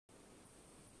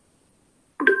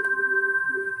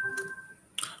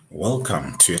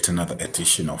Welcome to yet another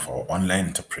edition of our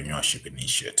online entrepreneurship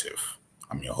initiative.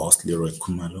 I'm your host, Leroy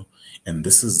Kumalo, and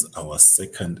this is our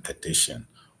second edition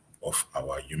of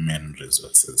our human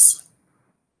resources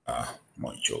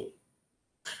module.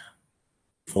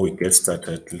 Before we get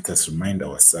started, let us remind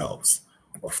ourselves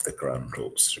of the ground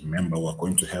rules. Remember, we're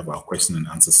going to have our question and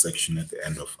answer section at the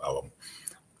end of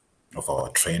our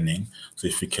training. So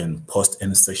if you can post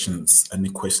any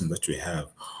questions that we have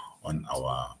on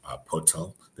our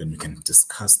portal, then we can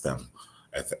discuss them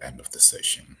at the end of the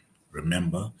session.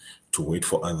 Remember to wait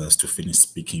for others to finish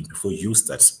speaking before you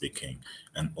start speaking,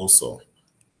 and also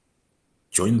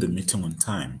join the meeting on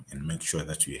time and make sure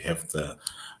that you have the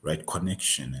right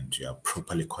connection and you are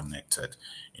properly connected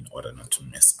in order not to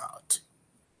miss out.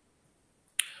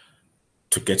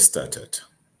 To get started,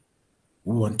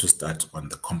 we want to start on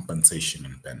the compensation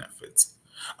and benefits.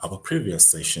 Our previous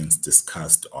sessions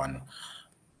discussed on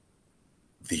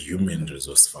the human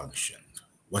resource function,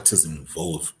 what is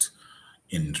involved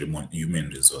in human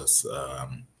resource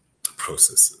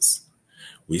processes.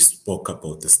 We spoke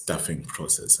about the staffing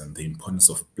process and the importance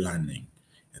of planning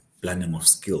of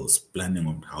skills, planning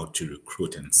on how to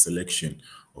recruit and selection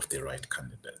of the right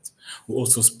candidates. We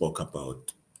also spoke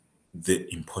about the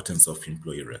importance of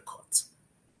employee records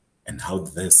and how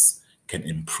this can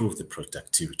improve the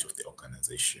productivity of the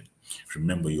organization.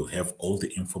 Remember, you have all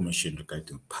the information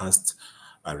regarding past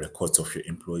records of your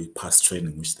employee, past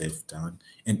training which they've done,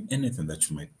 and anything that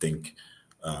you might think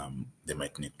they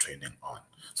might need training on.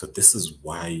 So this is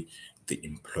why the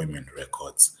employment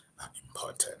records are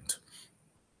important.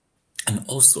 And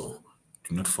also,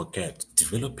 do not forget,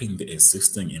 developing the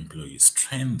existing employees,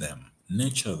 train them,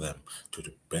 nurture them to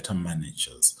be better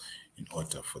managers in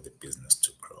order for the business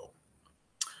to grow.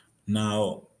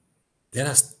 Now, let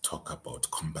us talk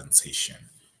about compensation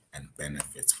and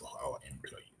benefits for our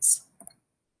employees.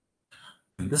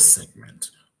 In this segment,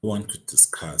 we want to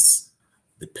discuss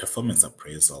the performance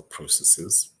appraisal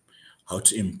processes, how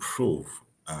to improve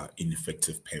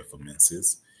ineffective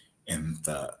performances, and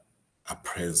the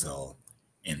appraisal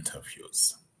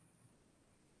interviews.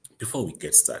 Before we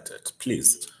get started,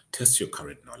 please test your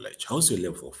current knowledge. How's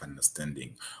your level of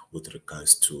understanding with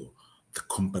regards to the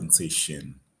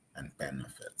compensation and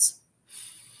benefits?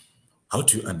 How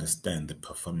do you understand the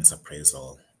performance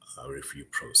appraisal review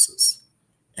process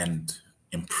and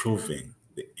improving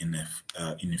the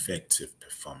ineffective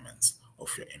performance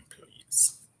of your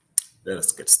employees? Let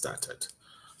us get started.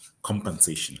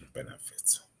 Compensation and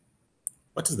benefits.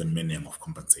 What is the meaning of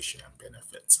compensation and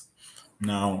benefits?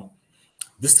 Now,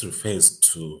 this refers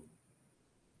to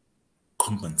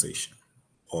compensation,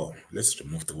 or let's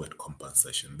remove the word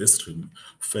compensation. This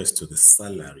refers to the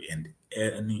salary and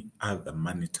any other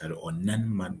monetary or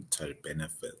non-monetary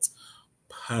benefits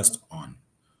passed on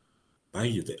by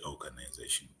you, the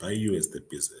organization, by you as the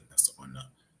business owner,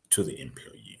 to the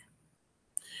employee.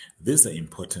 These are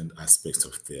important aspects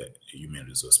of the human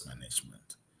resource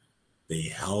management. They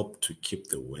help to keep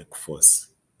the workforce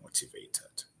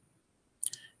motivated.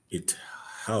 It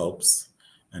helps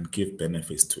and give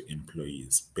benefits to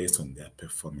employees based on their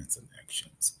performance and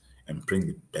actions and bring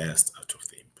the best out of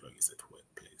the employees at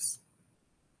workplace.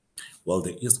 While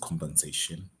there is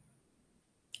compensation,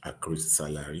 agreed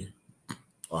salary,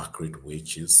 or agreed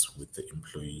wages with the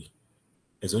employee,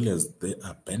 as well as there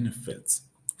are benefits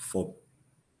for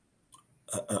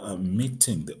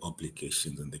meeting the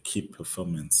obligations and the key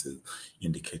performance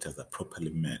indicators are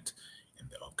properly met in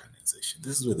the organization.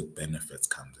 This is where the benefits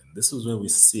comes in. This is where we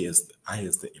see as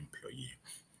the employee.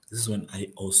 This is when I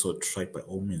also try by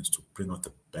all means to bring out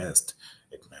the best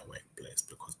at my workplace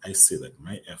because I see that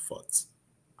my efforts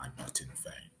are not in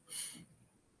vain.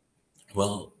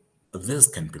 Well, this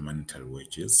can be monetary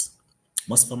wages.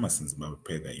 Most firms in Zimbabwe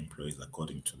pay their employees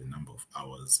according to the number of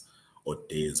hours or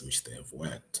days which they have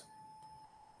worked.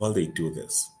 While you do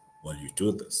this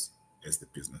as the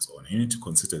business owner, you need to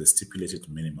consider the stipulated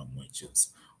minimum wages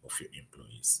of your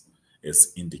employees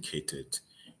as indicated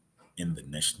in the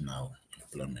National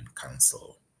Employment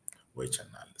Council wage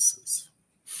analysis.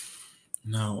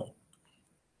 Now,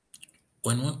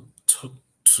 when we talk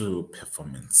to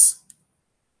performance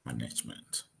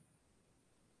management,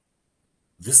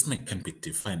 this can be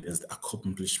defined as the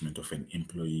accomplishment of an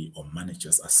employee or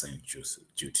manager's assigned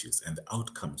duties and the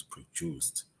outcomes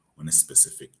produced on a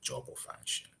specific job or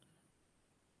function.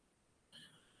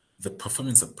 The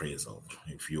performance appraisal,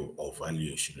 review, or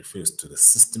valuation refers to the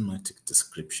systematic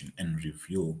description and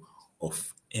review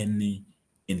of any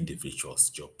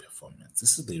individual's job performance.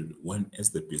 This is when,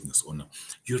 as the business owner,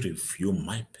 you review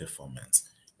my performance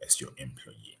as your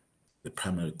employee. The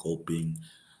primary goal being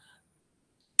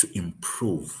to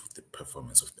improve the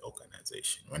performance of the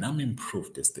organization. When I'm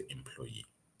improved as the employee,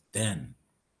 then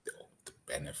the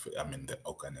benefit, the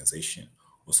organization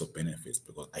also benefits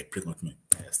because I bring out my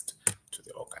best to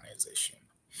the organization.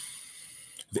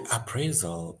 The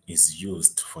appraisal is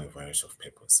used for a variety of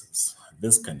purposes.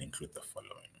 This can include the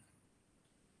following: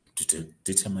 to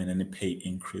determine any pay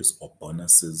increase or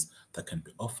bonuses that can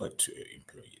be offered to your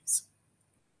employees.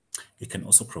 It can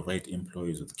also provide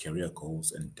employees with career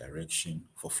goals and direction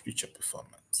for future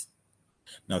performance.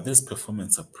 Now, these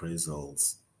performance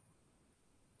appraisals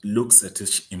looks at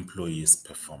each employee's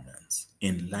performance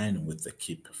in line with the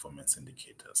key performance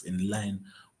indicators, in line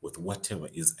with whatever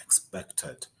is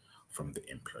expected from the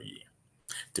employee.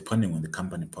 Depending on the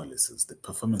company policies, the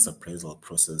performance appraisal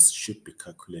process should be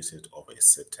calculated over a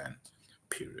certain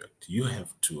period. You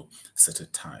have to set a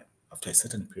time. After a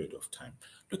certain period of time,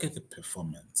 look at the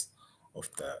performance of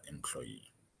the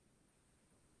employee.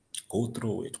 Go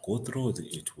through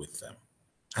it with them.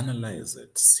 Analyze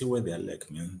it, see where they're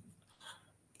lacking, and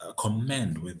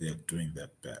commend where they're doing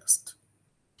their best.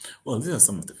 Well, these are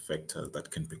some of the factors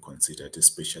that can be considered,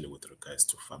 especially with regards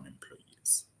to farm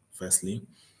employees. Firstly,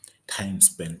 time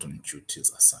spent on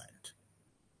duties assigned.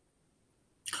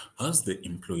 How's the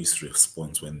employees'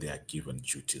 response when they are given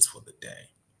duties for the day?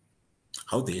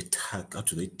 How do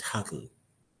they tackle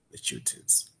the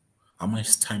duties? How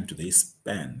much time do they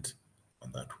spend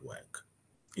on that work?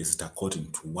 Is it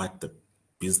according to what the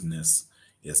business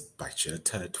is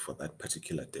budgeted for that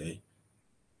particular day?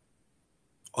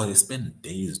 Or they spend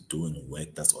days doing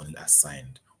work that's only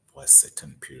assigned for a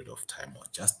certain period of time, or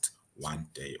just one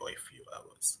day or a few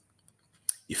hours?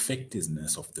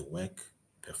 Effectiveness of the work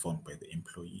performed by the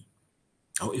employee.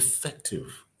 How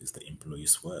effective is the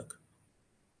employee's work?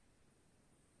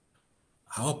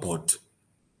 How about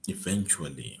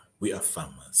eventually, we are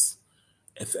farmers.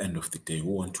 At the end of the day, we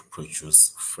want to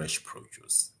produce fresh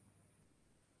produce.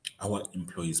 Our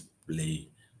employees play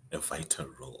a vital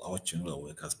role. Our general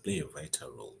workers play a vital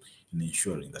role in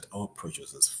ensuring that our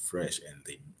produce is fresh and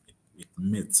it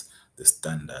meets the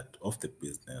standard of the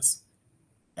business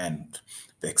and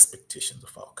the expectations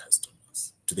of our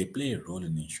customers. Do they play a role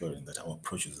in ensuring that our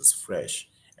produce is fresh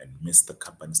and meets the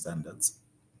company standards?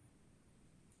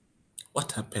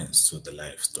 What happens to the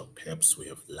livestock? Perhaps we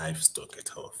have livestock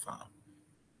at our farm.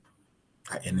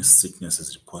 Are any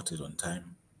sicknesses reported on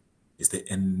time? Is there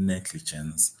any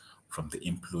negligence from the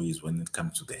employees when it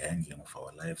comes to the handling of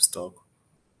our livestock?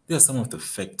 These are some of the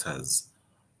factors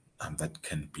that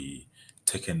can be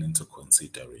taken into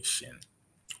consideration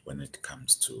when it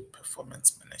comes to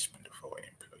performance management of our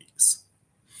employees.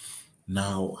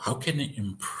 Now, how can we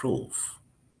improve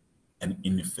an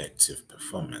ineffective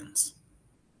performance?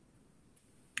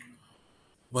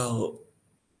 Well,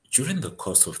 during the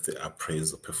course of the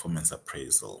performance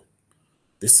appraisal,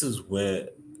 this is where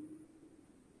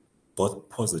both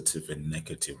positive and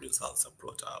negative results are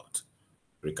brought out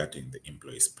regarding the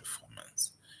employee's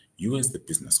performance. You as the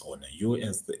business owner, you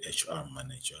as the HR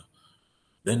manager,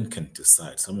 then can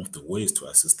decide some of the ways to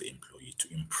assist the employee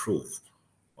to improve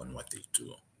on what they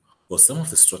do. Well, some of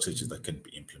the strategies that can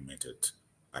be implemented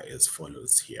are as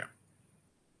follows here.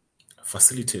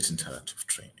 Facilitate interactive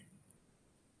training.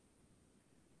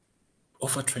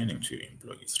 Offer training to your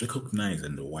employees. Recognize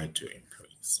and reward your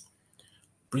employees.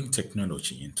 Bring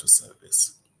technology into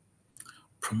service.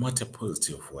 Promote a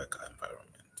positive work environment.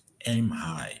 Aim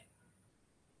high,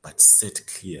 but set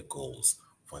clear goals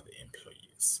for the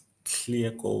employees.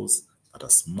 Clear goals that are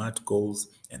smart goals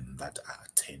and that are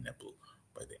attainable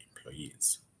by the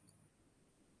employees.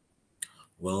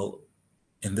 Well,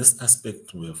 in this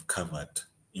aspect, we have covered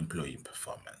employee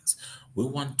performance. We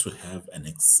want to have an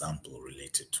example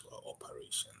related to our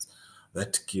operations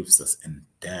that gives us in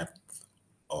depth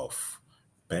of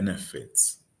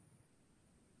benefits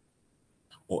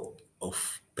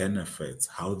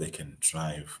how they can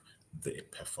drive the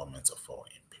performance of our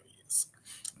employees.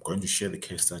 I'm going to share the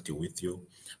case study with you.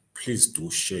 Please do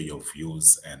share your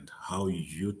views and how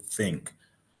you think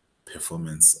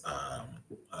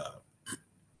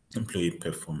employee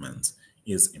performance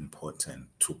is important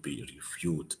to be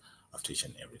reviewed after each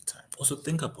and every time. Also,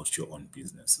 think about your own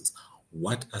businesses.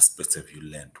 What aspects have you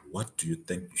learned? What do you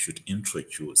think you should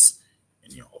introduce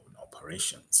in your own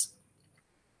operations?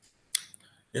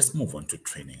 Let's move on to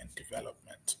training and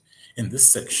development. In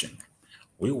this section,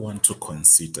 we want to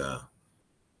consider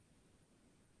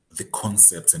the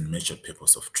concepts and major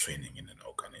purpose of training in an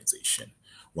organization.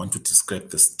 We want to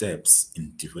describe the steps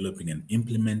in developing and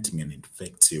implementing an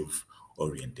effective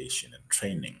orientation and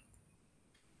training.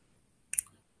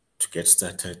 To get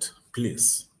started,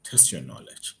 please test your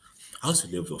knowledge. How's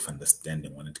your level of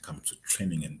understanding when it comes to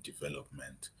training and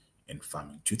development in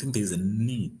farming, do you think there's a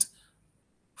need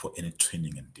for any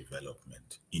training and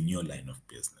development in your line of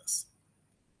business?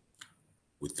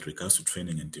 With regards to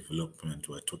training and development,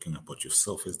 we're talking about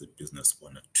yourself as the business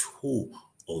owner to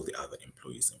all the other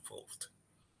employees involved.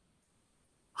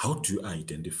 How do you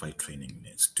identify training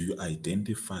needs? Do you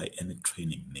identify any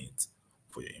training needs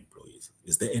for your employees?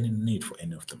 Is there any need for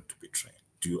any of them to be trained?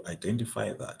 Do you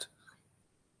identify that?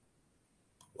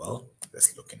 Well,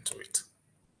 let's look into it.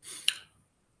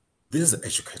 These are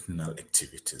educational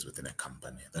activities within a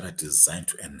company that are designed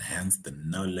to enhance the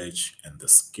knowledge and the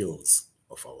skills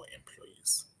of our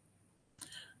employees.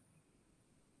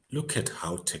 Look at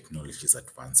how technology is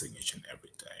advancing each and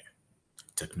every day.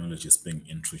 Technology is being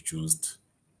introduced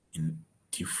in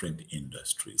different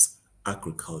industries,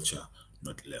 agriculture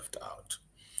not left out.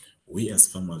 We as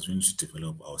farmers, we need to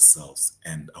develop ourselves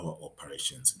and our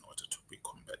operations in order to be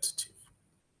competitive.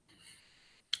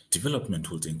 Development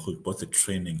would include both the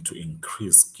training to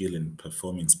increase skill in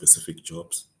performing specific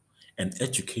jobs and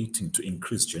educating to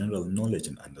increase general knowledge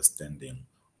and understanding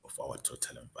of our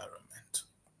total environment.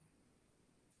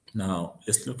 Now,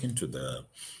 let's look into the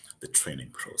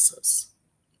training process.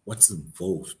 What's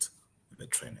involved in the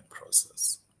training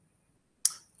process?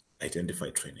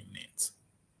 Identify training needs.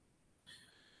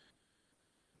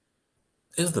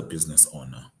 As the business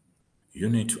owner, you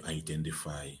need to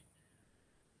identify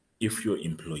if your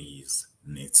employees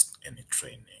need any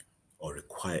training or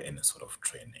require any sort of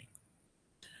training.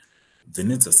 The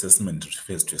needs assessment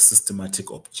refers to a systematic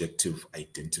objective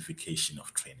identification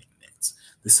of training needs.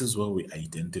 This is where we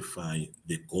identify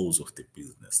the goals of the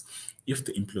business. If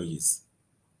the employees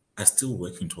are still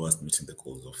working towards meeting the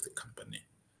goals of the company,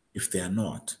 if they are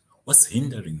not, what's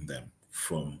hindering them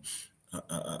from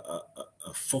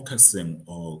focusing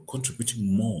or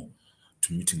contributing more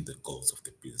to meeting the goals of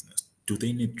the business? Do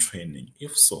they need training?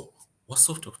 If so, what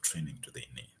sort of training do they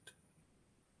need?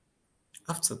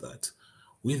 After that,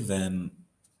 we then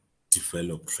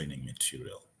develop training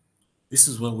material. This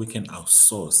is where we can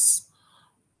outsource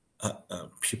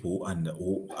people, and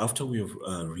after we've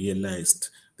realized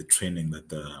the training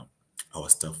that our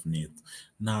staff needs,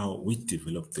 now we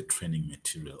develop the training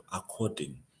material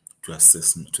according to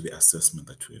the assessment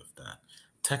that we have done,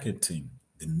 targeting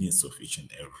the needs of each and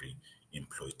every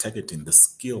employee, targeting the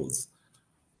skills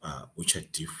which are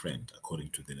different according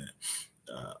to the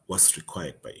what's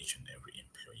required by each and every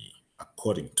employee,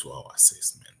 according to our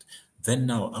assessment. Then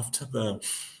now, after the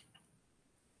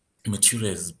material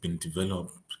has been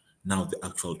developed, now the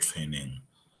actual training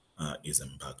is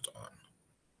embarked on.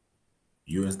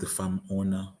 You as the farm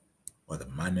owner or the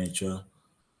manager,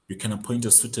 you can appoint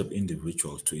a suitable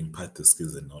individual to impart the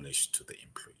skills and knowledge to the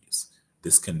employees.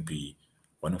 This can be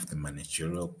one of the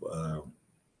managerial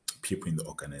people in the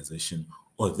organization,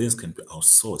 or this can be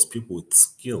outsourced, people with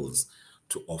skills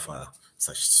to offer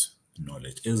such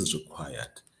knowledge as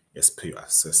required as per your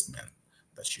assessment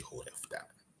that you would have done.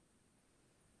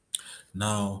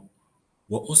 Now,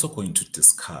 we're also going to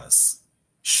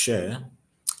share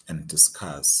and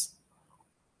discuss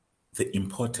the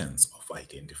importance of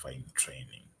identifying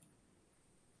training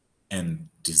and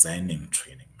designing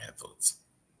training methods.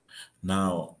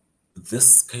 Now,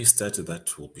 this case study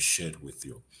that will be shared with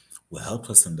you will help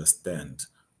us understand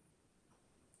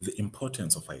the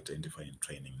importance of identifying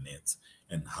training needs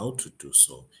and how to do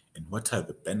so and what are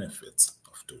the benefits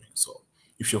of doing so.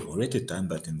 If you've already done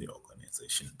that in the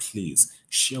organization, please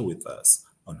share with us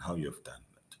on how you've done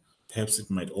that. Perhaps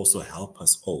it might also help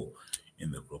us all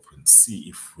in the group and see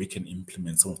if we can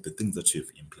implement some of the things that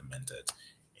you've implemented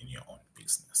in your own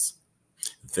business.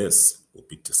 This will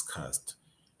be discussed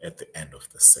at the end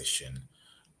of the session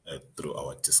through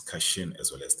our discussion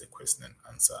as well as the question and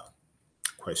answer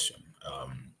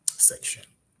section.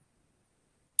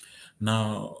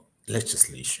 Now,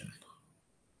 legislation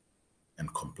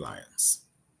and compliance.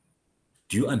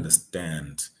 Do you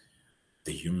understand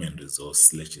the human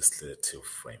resource legislative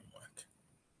framework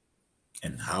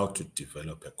and how to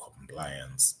develop a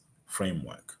compliance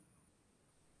framework?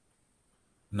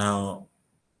 Now,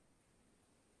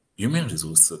 human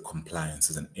resource compliance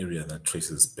is an area that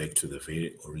traces back to the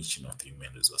very origin of the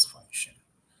human resource function,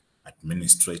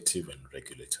 administrative and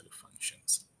regulatory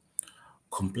functions.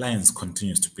 Compliance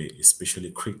continues to be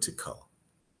especially critical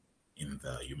in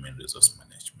the human resource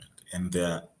management, and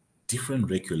there are different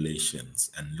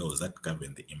regulations and laws that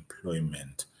govern the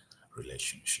employment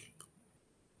relationship.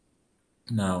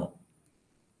 Now,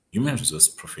 human resource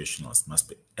professionals must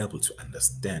be able to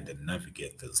understand and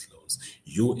navigate these laws.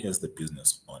 You, as the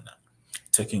business owner,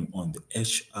 taking on the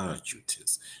HR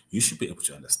duties, you should be able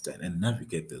to understand and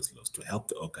navigate these laws to help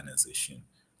the organization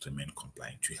remain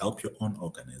compliant, to help your own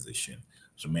organization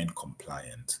remain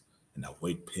compliant, and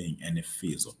avoid paying any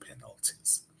fees or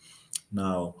penalties.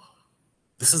 Now,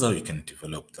 this is how you can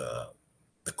develop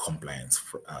the compliance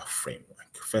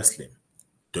framework. Firstly,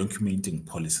 documenting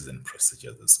policies and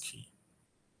procedures is key.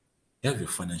 Have your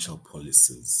financial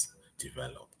policies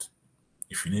developed.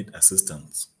 If you need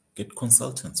assistance, get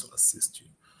consultants to assist you.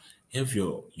 Have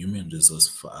your human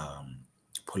resource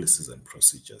policies and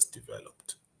procedures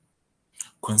developed.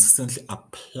 Consistently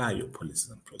apply your policies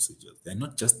and procedures. They're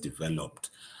not just developed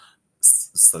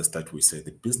such that we say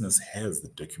the business has the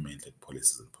documented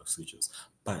policies and procedures,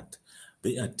 but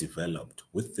they are developed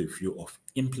with the view of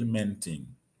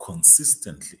implementing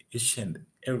consistently each and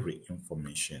every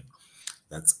information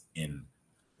that's in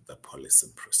the policy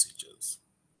and procedures.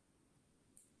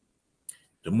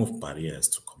 Remove barriers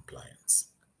to compliance.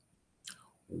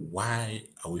 Why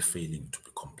are we failing to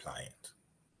be compliant?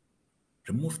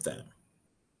 Remove them.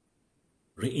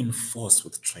 Reinforce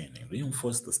with training,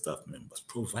 reinforce the staff members,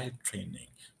 provide training,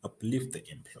 uplift the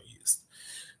employees.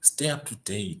 Stay up to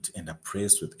date and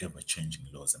abreast with ever-changing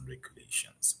laws and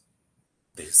regulations.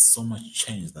 There's so much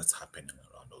change that's happening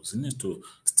around us. We need to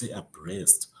stay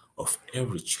abreast of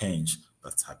every change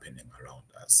that's happening around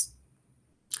us.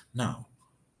 Now,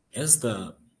 as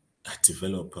the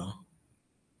developer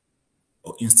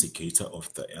or instigator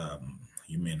of the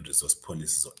human resource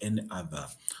policies or any other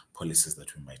policies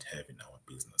that we might have in our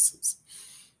businesses,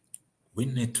 we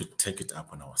need to take it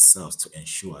upon ourselves to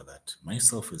ensure that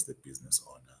myself as the business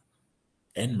owner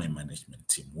and my management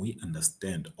team, we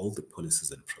understand all the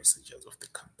policies and procedures of the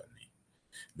company.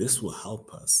 This will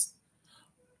help us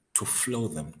to flow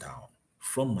them down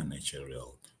from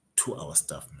managerial to our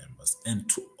staff members and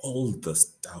to all the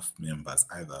staff members,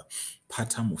 either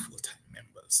part-time or full-time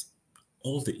members.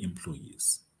 All the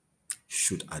employees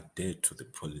should adhere to the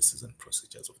policies and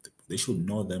procedures of the. They should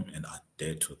know them and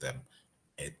adhere to them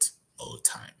at all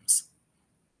times.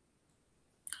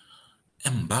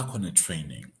 Embark on a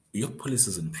training. Your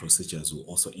policies and procedures will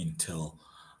also entail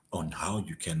on how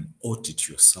you can audit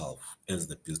yourself as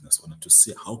the business owner to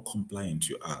see how compliant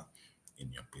you are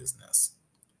in your business.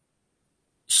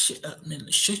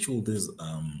 Schedule these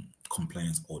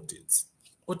compliance audits.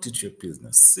 Audit your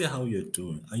business. See how you're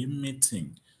doing. Are you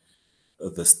meeting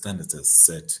the standards as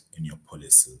set in your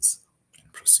policies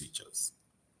and procedures?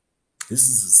 This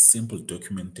is a simple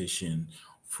documentation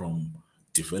from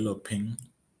developing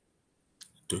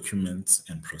documents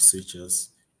and procedures,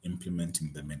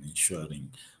 implementing them, and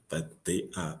ensuring that they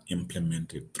are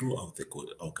implemented throughout the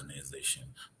organization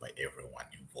by everyone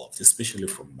involved, especially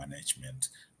from management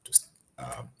to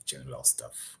general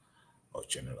staff or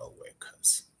general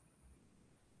workers.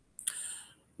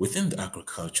 Within the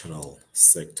agricultural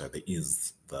sector, there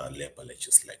is the labor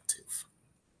legislative.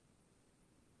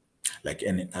 Like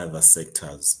any other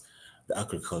sectors, the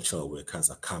agricultural workers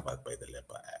are covered by the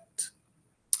Labour Act.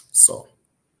 So,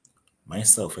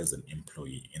 myself as an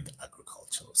employee in the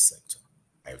agricultural sector,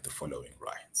 I have the following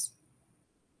rights.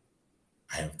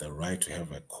 I have the right to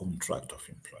have a contract of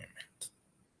employment.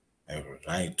 I have a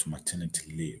right to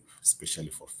maternity leave, especially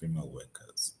for female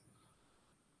workers.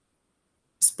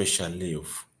 Special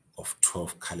leave of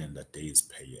 12 calendar days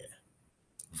per year.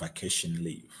 Vacation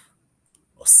leave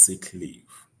or sick leave.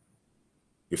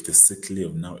 If the sick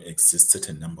leave now exists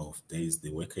certain number of days,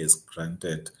 the worker is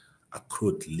granted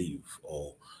accrued leave,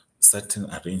 or certain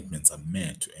arrangements are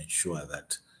made to ensure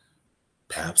that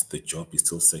perhaps the job is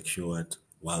still secured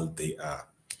while they are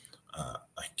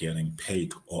getting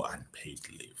paid or unpaid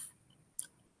leave.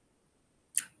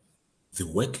 The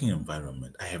working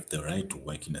environment, I have the right to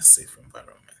work in a safe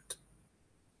environment.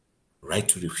 Right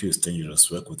to refuse dangerous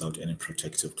work without any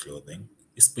protective clothing,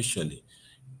 especially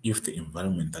if the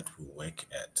environment that we work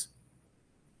at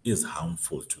is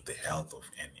harmful to the health of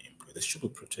any employee. There should be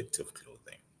protective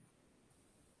clothing.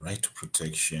 Right to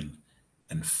protection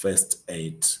and first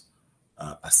aid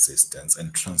assistance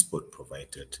and transport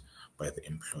provided by the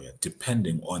employer,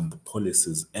 depending on the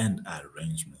policies and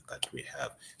arrangements that we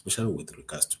have, especially with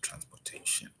regards to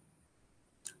transportation.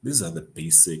 These are the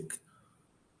basic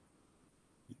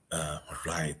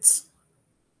rights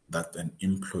that an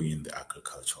employee in the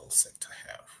agricultural sector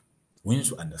have. We need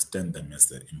to understand them as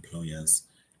the employers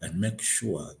and make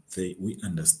sure we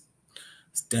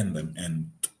understand them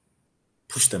and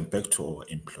push them back to our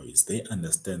employees. They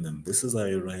understand them. This is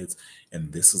our rights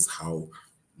and this is how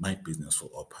my business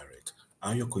will operate.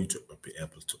 Are you going to be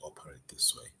able to operate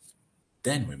this way?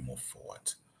 Then we move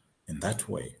forward. In that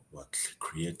way, we're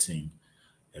creating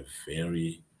a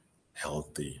very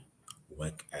healthy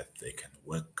work ethic and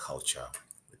work culture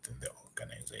within the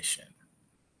organization.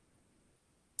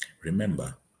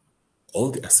 Remember,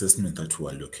 all the assessment that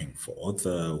we are looking for, all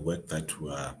the work that we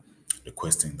are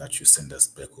requesting that you send us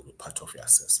back will be part of your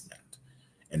assessment.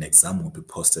 An exam will be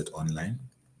posted online,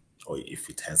 or if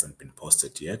it hasn't been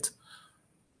posted yet,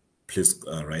 please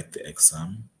write the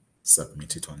exam,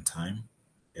 submit it on time,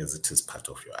 as it is part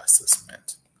of your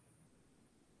assessment.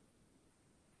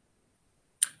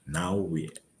 Now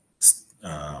we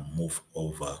move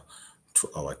over to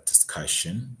our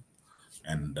discussion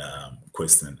and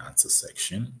question and answer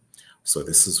section. So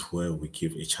this is where we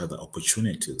give each other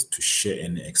opportunities to share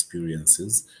any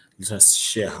experiences. Let us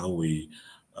share how we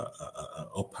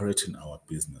operate in our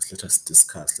business. Let us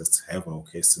discuss. Let's have our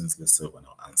questions. Let's have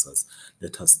our answers.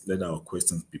 Let our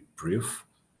questions be brief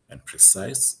and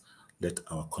precise. Let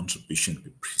our contribution be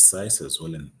precise as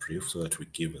well and brief, so that we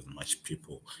give as much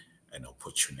people an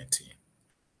opportunity.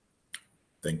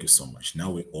 Thank you so much.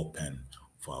 Now we open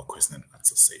for our question and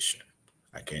answer session.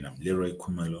 Again, I'm Leroy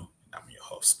Kumalo, and I'm your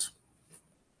host.